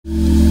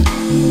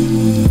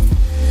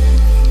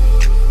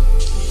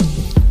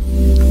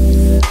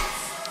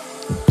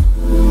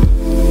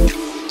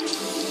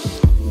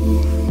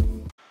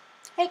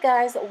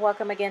guys,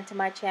 welcome again to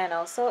my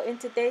channel. So in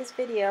today's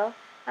video,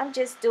 I'm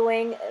just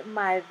doing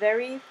my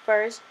very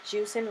first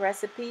juicing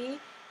recipe,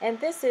 and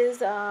this is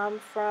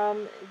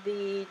from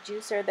the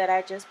juicer that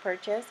I just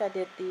purchased. I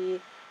did the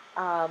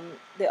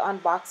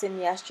unboxing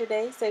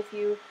yesterday, so if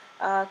you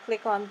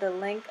click on the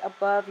link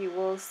above, you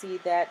will see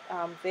that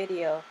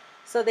video.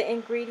 So the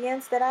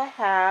ingredients that I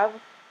have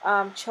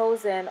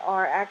chosen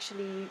are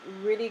actually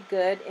really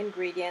good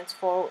ingredients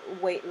for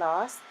weight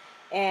loss.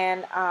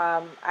 And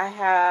I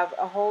have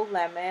a whole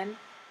lemon,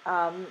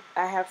 I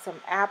have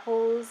some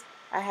apples,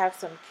 I have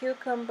some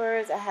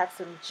cucumbers, I have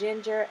some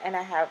ginger, and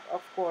I have,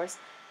 of course,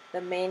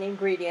 the main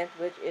ingredient,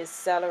 which is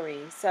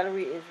celery.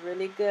 Celery is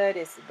really good.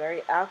 It's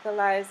very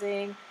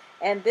alkalizing,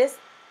 and this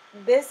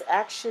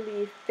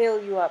actually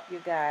fill you up,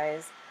 you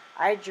guys.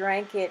 I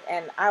drank it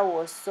and I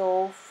was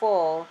so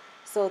full.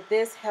 So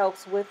this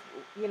helps with,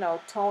 you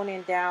know,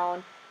 toning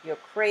down your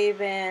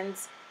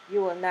cravings.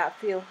 You will not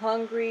feel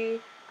hungry.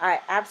 I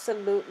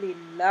absolutely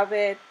love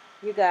it.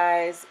 You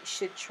guys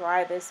should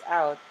try this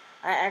out.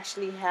 I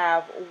actually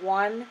have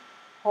one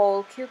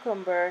whole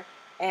cucumber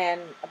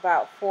and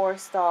about 4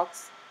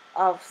 stalks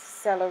of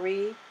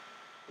celery,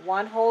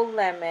 one whole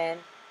lemon,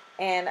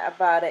 and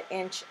about an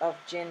inch of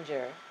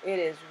ginger. It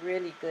is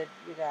really good,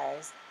 you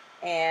guys.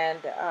 And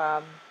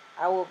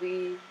I will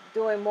be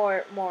doing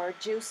more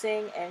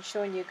juicing and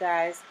showing you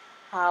guys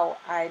how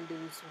I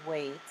lose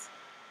weight.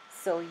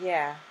 So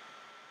yeah.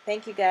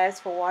 Thank you guys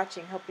for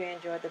watching. Hope you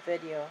enjoyed the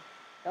video.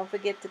 Don't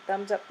forget to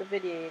thumbs up the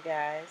video, you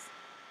guys.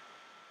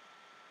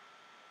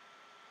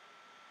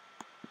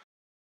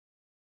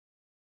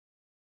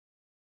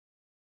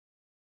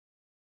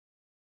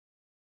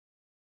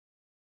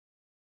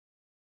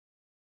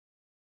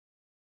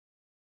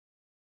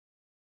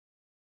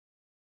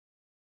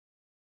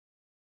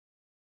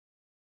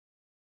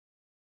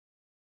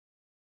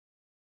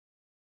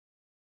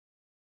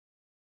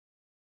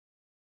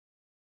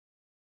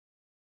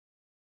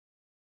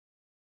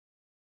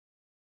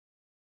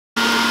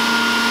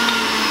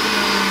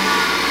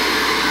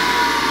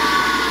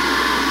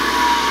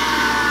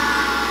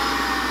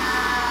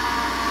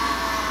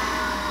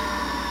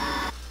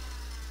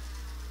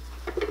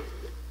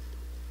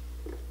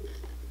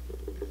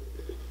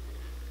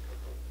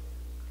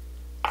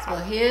 So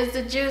here's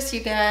the juice,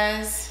 you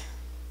guys.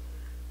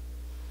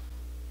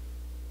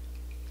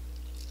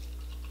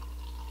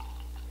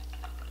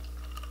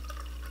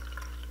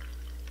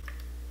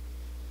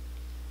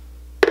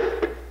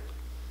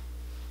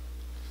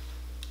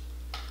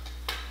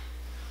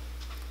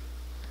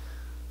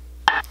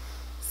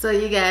 So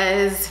you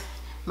guys,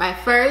 my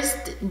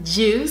first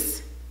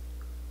juice.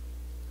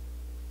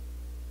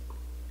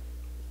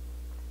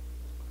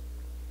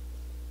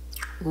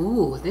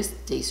 Ooh, this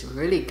tastes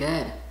really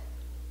good.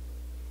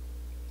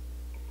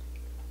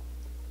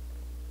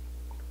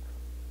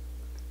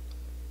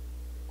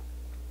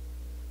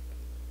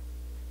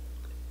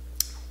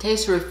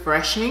 Tastes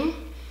refreshing.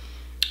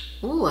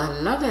 Ooh, I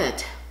love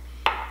it.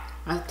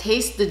 I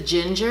taste the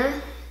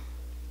ginger.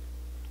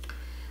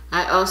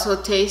 I also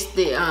taste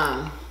the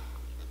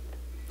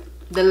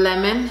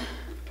lemon,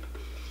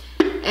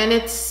 and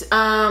it's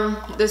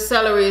the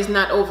celery is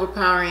not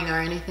overpowering or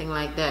anything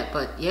like that.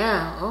 But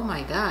yeah, oh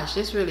my gosh,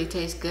 this really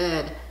tastes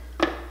good.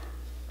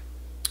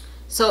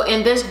 So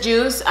in this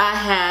juice, I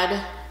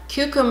had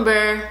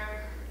cucumber,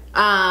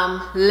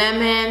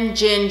 lemon,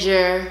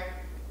 ginger,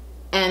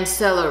 and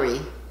celery.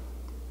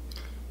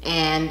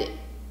 And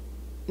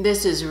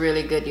this is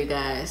really good, you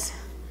guys.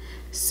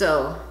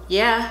 So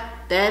yeah,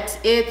 that's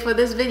it for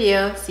this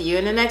video. See you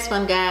in the next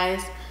one,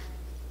 guys.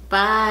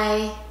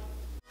 Bye.